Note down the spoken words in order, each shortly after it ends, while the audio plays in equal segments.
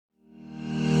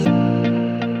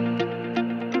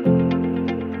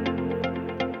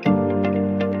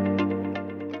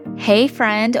Hey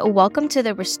friend, welcome to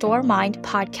the Restore Mind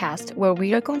podcast, where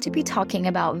we are going to be talking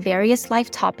about various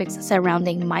life topics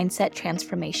surrounding mindset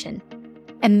transformation.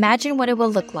 Imagine what it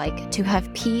will look like to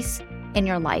have peace in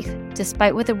your life,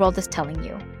 despite what the world is telling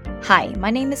you. Hi, my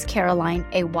name is Caroline,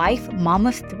 a wife, mom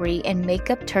of 3, and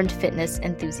makeup turned fitness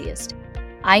enthusiast.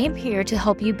 I am here to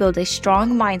help you build a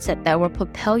strong mindset that will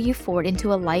propel you forward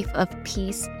into a life of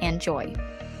peace and joy.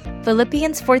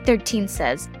 Philippians 4:13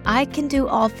 says, I can do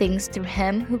all things through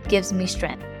him who gives me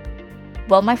strength.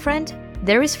 Well, my friend,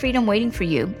 there is freedom waiting for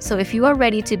you. So if you are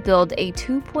ready to build a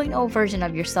 2.0 version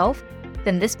of yourself,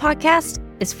 then this podcast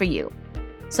is for you.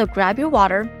 So grab your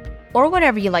water or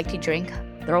whatever you like to drink,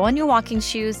 throw on your walking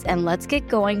shoes, and let's get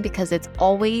going because it's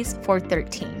always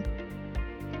 4:13.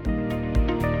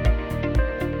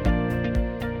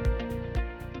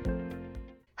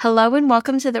 Hello and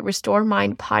welcome to the Restore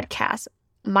Mind podcast.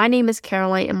 My name is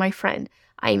Caroline and my friend.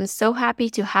 I am so happy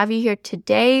to have you here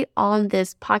today on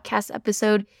this podcast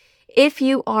episode. If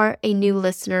you are a new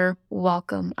listener,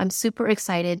 welcome. I'm super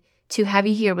excited to have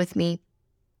you here with me.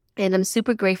 And I'm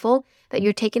super grateful that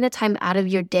you're taking the time out of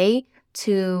your day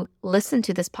to listen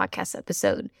to this podcast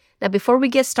episode. Now, before we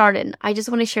get started, I just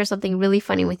want to share something really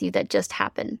funny with you that just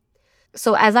happened.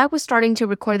 So as I was starting to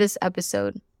record this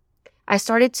episode, I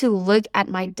started to look at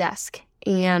my desk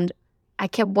and I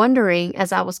kept wondering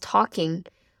as I was talking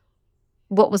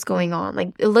what was going on.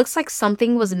 It looks like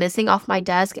something was missing off my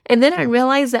desk. And then I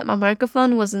realized that my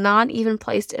microphone was not even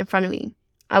placed in front of me.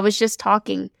 I was just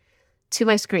talking to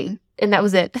my screen and that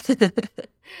was it.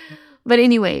 But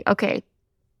anyway, okay.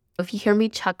 If you hear me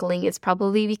chuckling, it's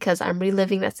probably because I'm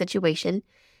reliving that situation.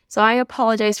 So I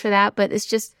apologize for that, but it's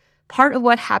just part of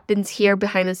what happens here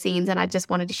behind the scenes. And I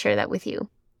just wanted to share that with you.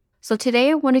 So today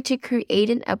I wanted to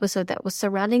create an episode that was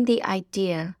surrounding the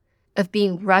idea of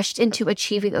being rushed into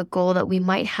achieving a goal that we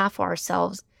might have for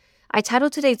ourselves. I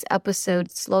titled today's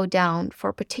episode Slow Down for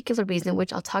a particular reason,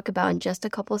 which I'll talk about in just a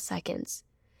couple of seconds.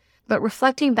 But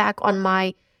reflecting back on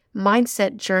my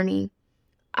mindset journey,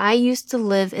 I used to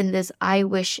live in this I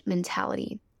wish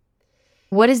mentality.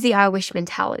 What is the I wish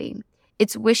mentality?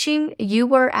 It's wishing you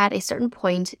were at a certain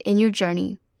point in your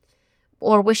journey,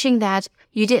 or wishing that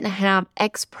you didn't have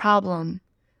X problem,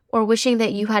 or wishing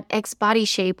that you had X body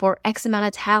shape or X amount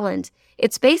of talent.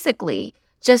 It's basically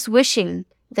just wishing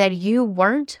that you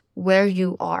weren't where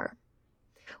you are.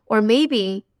 Or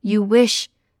maybe you wish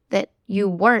that you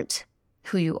weren't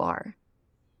who you are.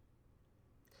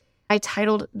 I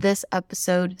titled this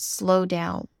episode Slow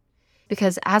Down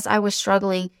because as I was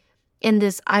struggling in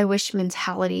this I wish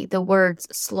mentality, the words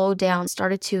slow down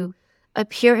started to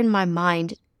appear in my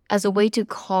mind as a way to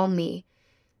calm me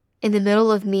in the middle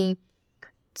of me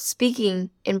speaking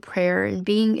in prayer and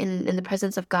being in the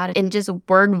presence of God and just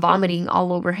word vomiting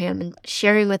all over him and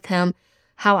sharing with him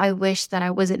how I wish that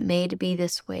I wasn't made to be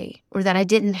this way, or that I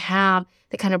didn't have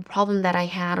the kind of problem that I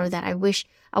had, or that I wish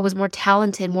I was more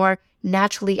talented, more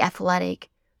naturally athletic.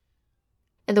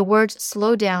 And the words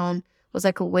slow down was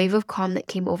like a wave of calm that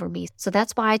came over me. So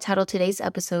that's why I titled today's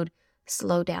episode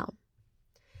Slow Down.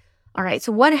 All right,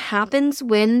 so what happens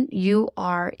when you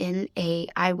are in a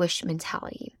I wish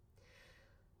mentality?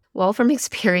 Well, from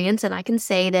experience, and I can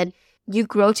say that you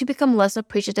grow to become less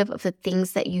appreciative of the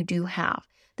things that you do have,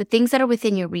 the things that are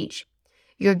within your reach.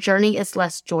 Your journey is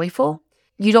less joyful.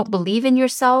 You don't believe in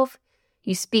yourself.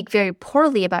 You speak very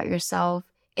poorly about yourself,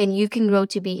 and you can grow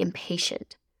to be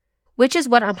impatient, which is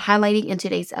what I'm highlighting in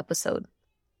today's episode.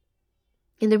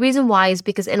 And the reason why is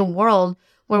because in a world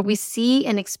where we see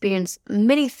and experience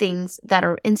many things that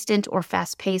are instant or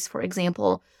fast-paced, for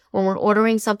example, when we're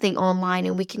ordering something online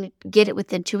and we can get it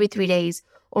within 2 or 3 days,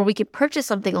 or we can purchase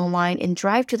something online and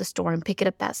drive to the store and pick it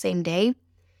up that same day,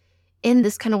 in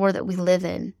this kind of world that we live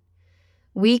in,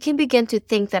 we can begin to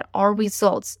think that our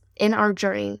results in our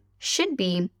journey should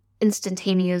be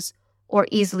instantaneous or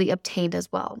easily obtained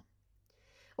as well.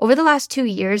 Over the last 2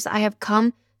 years, I have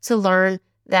come to learn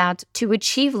that to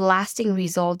achieve lasting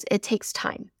results, it takes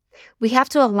time. We have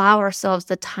to allow ourselves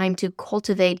the time to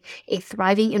cultivate a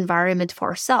thriving environment for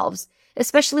ourselves,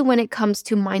 especially when it comes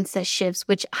to mindset shifts,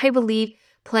 which I believe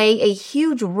play a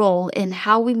huge role in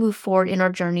how we move forward in our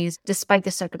journeys despite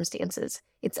the circumstances.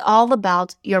 It's all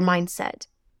about your mindset.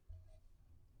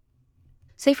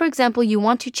 Say, for example, you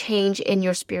want to change in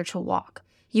your spiritual walk.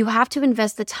 You have to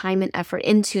invest the time and effort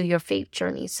into your faith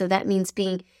journey. So that means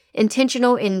being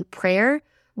intentional in prayer,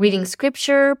 reading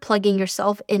scripture, plugging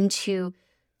yourself into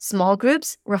small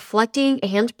groups, reflecting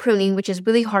and pruning, which is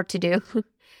really hard to do,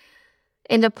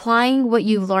 and applying what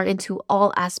you've learned into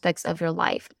all aspects of your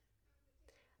life.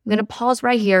 I'm going to pause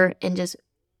right here and just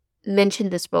mention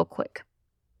this real quick.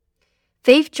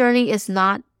 Faith journey is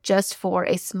not just for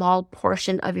a small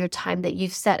portion of your time that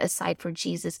you've set aside for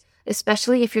Jesus,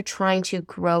 especially if you're trying to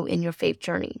grow in your faith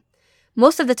journey.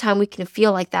 Most of the time we can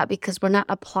feel like that because we're not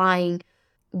applying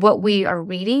what we are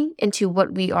reading into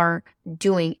what we are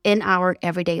doing in our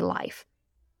everyday life.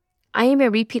 I am a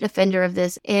repeat offender of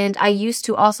this, and I used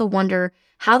to also wonder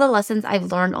how the lessons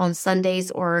I've learned on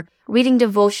Sundays or reading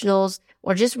devotionals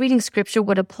or just reading scripture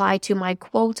would apply to my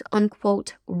quote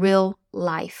unquote real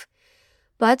life.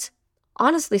 But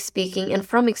honestly speaking, and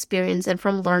from experience and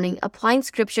from learning, applying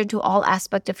scripture to all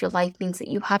aspects of your life means that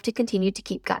you have to continue to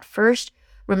keep God first,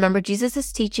 remember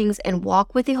Jesus' teachings, and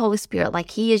walk with the Holy Spirit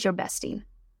like He is your bestie.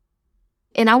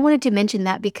 And I wanted to mention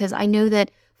that because I know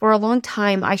that for a long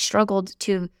time I struggled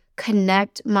to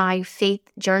connect my faith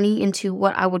journey into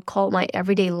what I would call my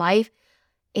everyday life.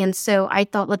 And so I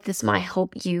thought that this might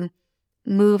help you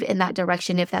move in that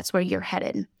direction if that's where you're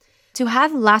headed. To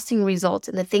have lasting results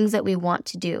in the things that we want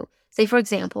to do. Say, for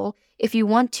example, if you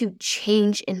want to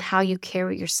change in how you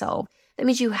carry yourself, that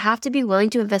means you have to be willing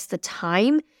to invest the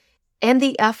time and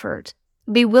the effort.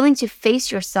 Be willing to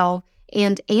face yourself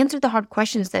and answer the hard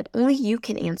questions that only you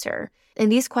can answer.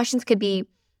 And these questions could be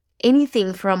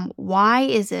anything from why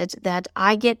is it that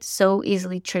I get so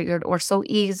easily triggered or so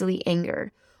easily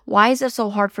angered? Why is it so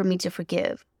hard for me to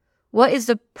forgive? What is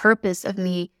the purpose of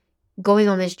me going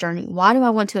on this journey? Why do I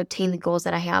want to obtain the goals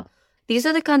that I have? These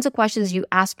are the kinds of questions you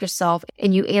ask yourself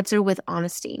and you answer with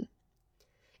honesty.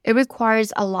 It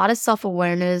requires a lot of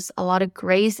self-awareness, a lot of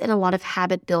grace, and a lot of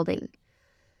habit building.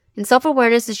 And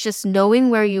self-awareness is just knowing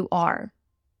where you are,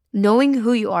 knowing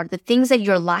who you are, the things that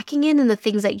you're lacking in and the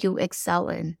things that you excel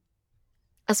in.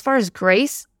 As far as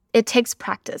grace, it takes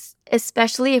practice,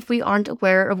 especially if we aren't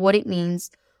aware of what it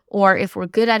means or if we're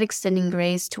good at extending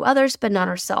grace to others but not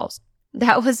ourselves.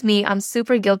 That was me. I'm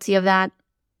super guilty of that.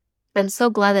 I'm so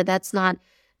glad that that's not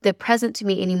the present to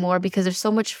me anymore because there's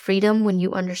so much freedom when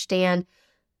you understand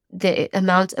the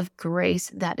amount of grace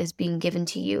that is being given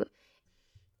to you.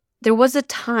 There was a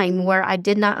time where I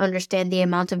did not understand the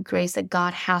amount of grace that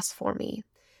God has for me.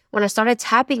 When I started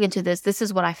tapping into this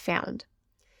is what I found.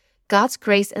 God's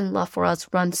grace and love for us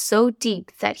runs so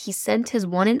deep that He sent His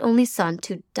one and only Son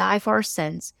to die for our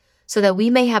sins so that we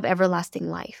may have everlasting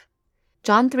life.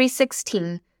 John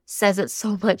 3:16 says it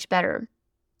so much better.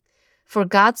 For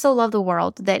God so loved the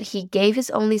world that He gave His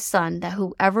only Son, that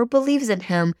whoever believes in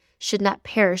Him should not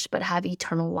perish but have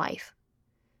eternal life.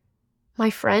 My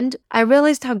friend, I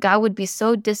realized how God would be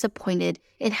so disappointed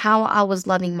in how I was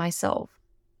loving myself,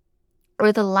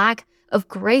 or the lack of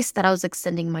grace that I was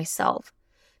extending myself,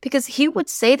 because He would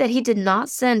say that He did not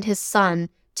send His Son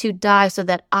to die so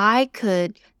that I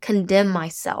could condemn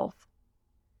myself.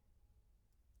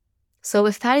 So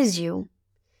if that is you,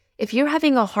 if you're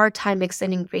having a hard time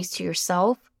extending grace to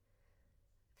yourself,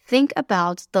 think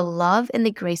about the love and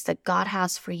the grace that God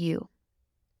has for you.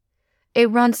 It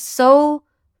runs so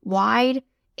wide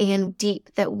and deep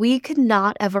that we could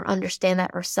not ever understand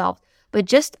that ourselves. But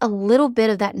just a little bit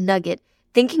of that nugget,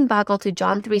 thinking back onto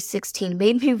John 3:16,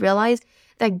 made me realize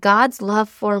that God's love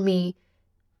for me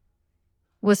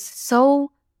was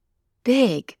so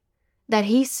big that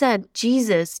He sent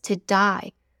Jesus to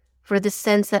die for the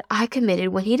sins that I committed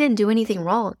when He didn't do anything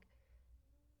wrong.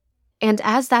 And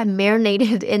as that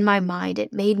marinated in my mind,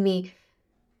 it made me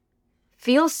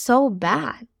feel so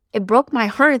bad. It broke my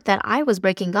heart that I was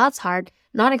breaking God's heart,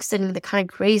 not extending the kind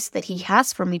of grace that He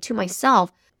has for me to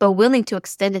myself, but willing to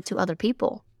extend it to other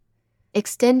people.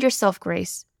 Extend yourself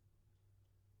grace.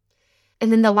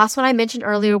 And then the last one I mentioned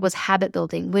earlier was habit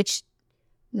building, which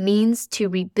means to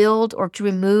rebuild or to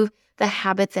remove the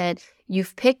habit that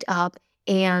you've picked up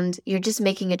and you're just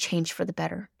making a change for the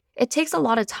better. It takes a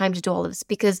lot of time to do all of this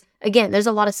because, again, there's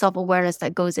a lot of self-awareness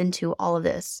that goes into all of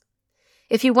this.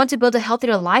 If you want to build a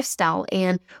healthier lifestyle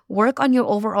and work on your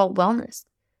overall wellness,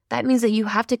 that means that you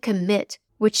have to commit,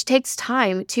 which takes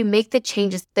time to make the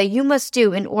changes that you must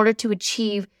do in order to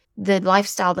achieve the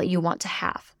lifestyle that you want to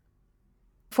have.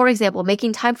 For example,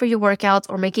 making time for your workouts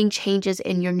or making changes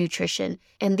in your nutrition.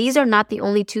 And these are not the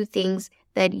only two things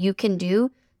that you can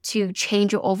do to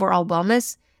change your overall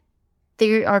wellness.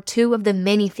 There are two of the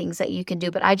many things that you can do,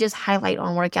 but I just highlight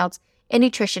on workouts and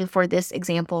nutrition for this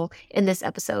example in this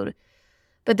episode.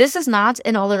 But this is not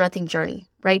an all or nothing journey,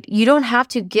 right? You don't have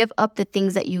to give up the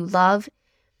things that you love.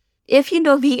 If you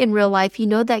know me in real life, you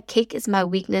know that cake is my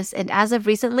weakness. And as of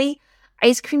recently,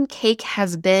 ice cream cake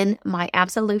has been my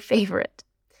absolute favorite.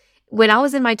 When I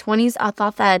was in my 20s, I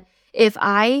thought that if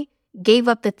I gave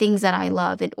up the things that I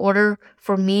love in order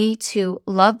for me to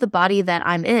love the body that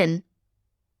I'm in,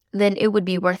 then it would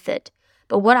be worth it.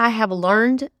 But what I have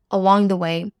learned along the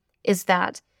way is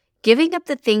that Giving up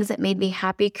the things that made me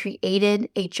happy created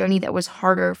a journey that was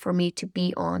harder for me to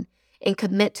be on and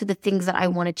commit to the things that I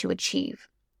wanted to achieve.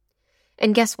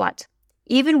 And guess what?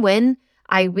 Even when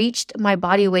I reached my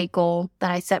body weight goal that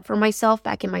I set for myself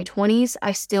back in my 20s,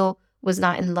 I still was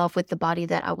not in love with the body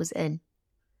that I was in.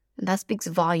 And that speaks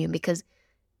volume, because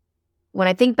when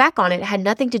I think back on it, it had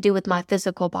nothing to do with my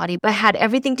physical body, but had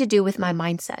everything to do with my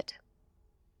mindset.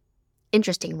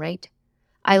 Interesting, right?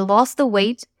 I lost the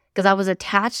weight because I was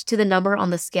attached to the number on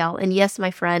the scale. And yes,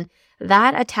 my friend,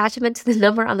 that attachment to the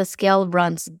number on the scale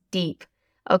runs deep.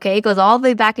 Okay, it goes all the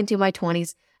way back into my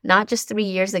 20s, not just 3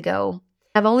 years ago.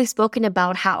 I've only spoken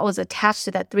about how I was attached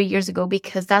to that 3 years ago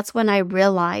because that's when I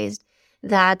realized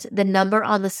that the number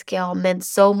on the scale meant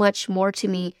so much more to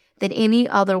me than any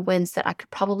other wins that I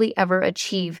could probably ever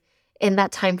achieve in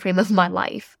that time frame of my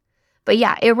life. But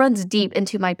yeah, it runs deep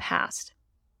into my past.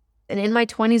 And in my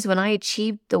 20s, when I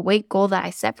achieved the weight goal that I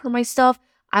set for myself,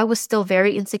 I was still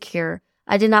very insecure.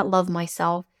 I did not love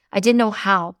myself. I didn't know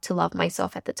how to love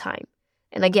myself at the time.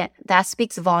 And again, that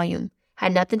speaks volume.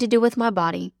 Had nothing to do with my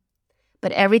body,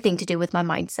 but everything to do with my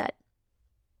mindset.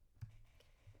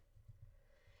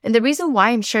 And the reason why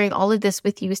I'm sharing all of this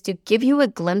with you is to give you a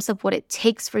glimpse of what it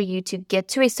takes for you to get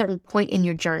to a certain point in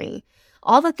your journey.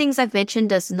 All the things I've mentioned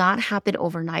does not happen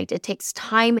overnight. It takes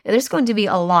time, and there's going to be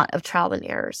a lot of trial and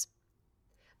errors.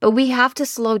 But we have to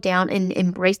slow down and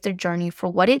embrace the journey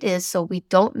for what it is so we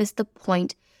don't miss the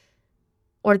point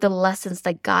or the lessons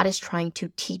that God is trying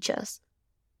to teach us.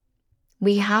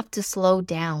 We have to slow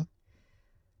down.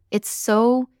 It's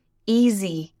so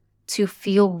easy to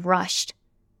feel rushed,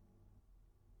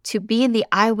 to be in the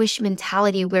I wish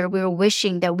mentality where we're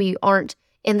wishing that we aren't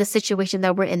in the situation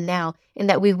that we're in now and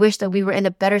that we wish that we were in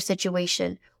a better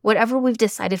situation. Whatever we've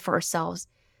decided for ourselves,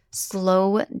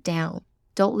 slow down.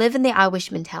 Don't live in the I wish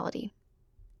mentality.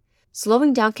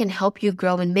 Slowing down can help you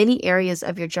grow in many areas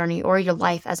of your journey or your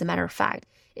life, as a matter of fact.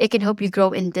 It can help you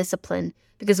grow in discipline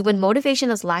because when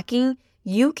motivation is lacking,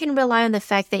 you can rely on the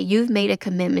fact that you've made a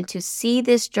commitment to see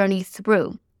this journey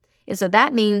through. And so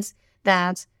that means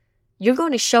that you're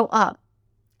going to show up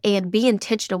and be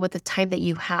intentional with the time that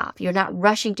you have. You're not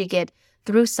rushing to get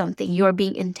through something. You are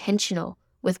being intentional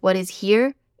with what is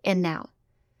here and now.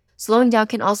 Slowing down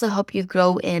can also help you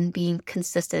grow in being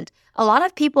consistent. A lot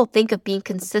of people think of being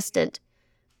consistent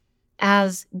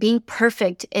as being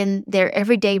perfect in their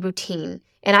everyday routine.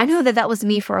 And I know that that was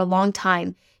me for a long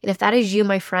time. And if that is you,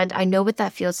 my friend, I know what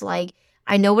that feels like.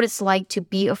 I know what it's like to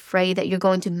be afraid that you're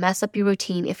going to mess up your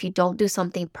routine if you don't do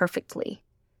something perfectly.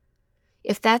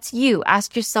 If that's you,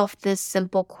 ask yourself this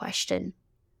simple question.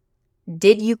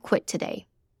 Did you quit today?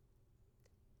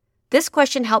 This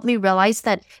question helped me realize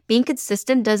that being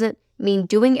consistent doesn't mean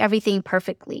doing everything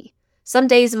perfectly. Some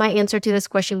days my answer to this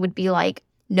question would be like,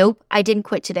 nope, I didn't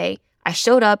quit today. I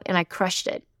showed up and I crushed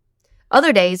it.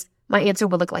 Other days, my answer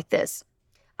would look like this.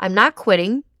 I'm not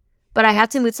quitting, but I had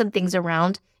to move some things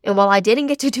around. And while I didn't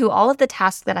get to do all of the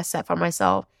tasks that I set for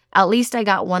myself, at least I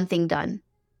got one thing done.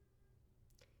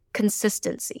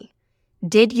 Consistency.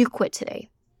 Did you quit today?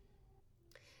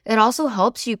 It also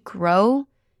helps you grow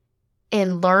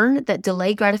and learn that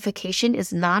delayed gratification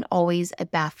is not always a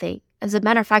bad thing. As a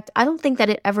matter of fact, I don't think that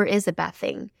it ever is a bad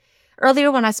thing.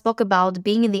 Earlier when I spoke about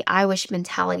being in the I wish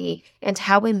mentality and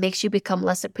how it makes you become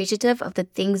less appreciative of the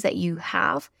things that you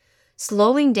have,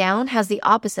 slowing down has the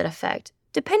opposite effect,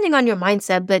 depending on your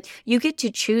mindset, but you get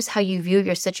to choose how you view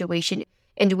your situation.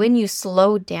 And when you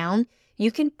slow down,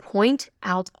 you can point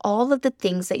out all of the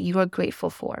things that you are grateful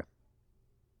for.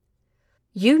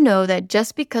 You know that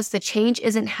just because the change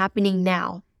isn't happening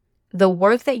now, the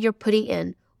work that you're putting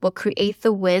in will create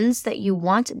the wins that you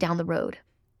want down the road.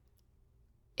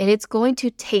 And it's going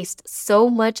to taste so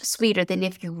much sweeter than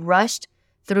if you rushed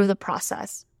through the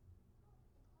process.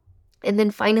 And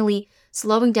then finally,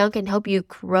 slowing down can help you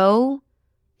grow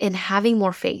in having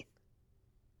more faith.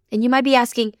 And you might be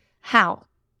asking, how,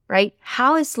 right?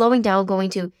 How is slowing down going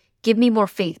to give me more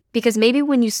faith? Because maybe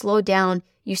when you slow down,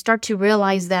 you start to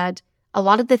realize that a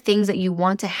lot of the things that you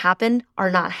want to happen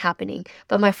are not happening.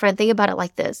 But my friend, think about it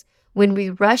like this. When we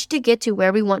rush to get to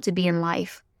where we want to be in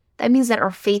life, that means that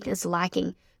our faith is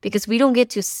lacking because we don't get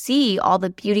to see all the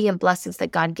beauty and blessings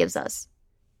that God gives us.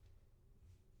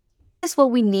 This is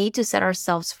what we need to set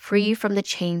ourselves free from the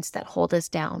chains that hold us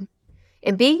down.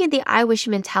 And being in the I wish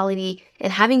mentality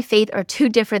and having faith are two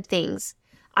different things.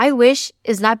 I wish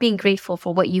is not being grateful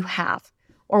for what you have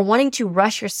or wanting to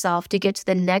rush yourself to get to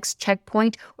the next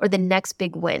checkpoint or the next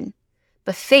big win.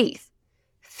 But faith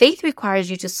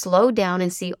requires you to slow down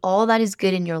and see all that is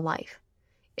good in your life.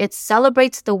 It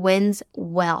celebrates the wins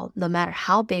well, no matter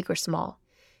how big or small.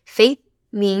 Faith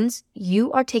means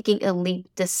you are taking a leap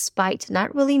despite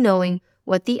not really knowing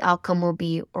what the outcome will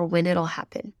be or when it'll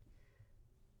happen.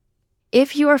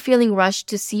 If you are feeling rushed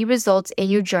to see results in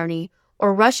your journey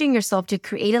or rushing yourself to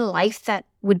create a life that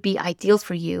would be ideal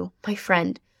for you, my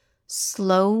friend,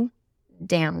 slow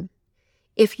down.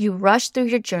 If you rush through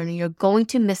your journey, you're going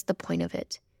to miss the point of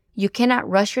it. You cannot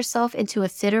rush yourself into a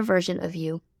fitter version of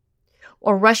you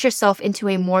or rush yourself into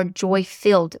a more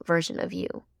joy-filled version of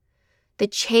you. The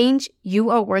change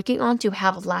you are working on to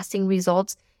have lasting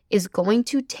results is going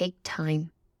to take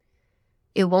time.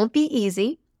 It won't be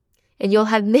easy, and you'll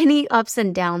have many ups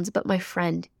and downs, but my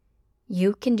friend,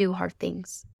 you can do hard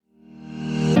things.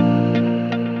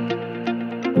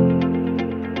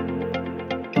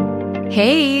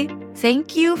 Hey,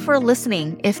 thank you for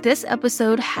listening. If this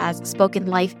episode has spoken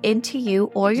life into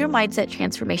you or your mindset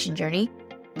transformation journey,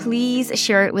 please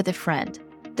share it with a friend.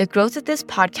 The growth of this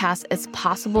podcast is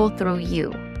possible through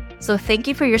you. So thank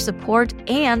you for your support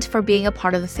and for being a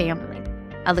part of the family.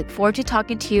 I look forward to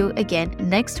talking to you again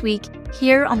next week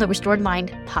here on the Restored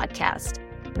Mind podcast.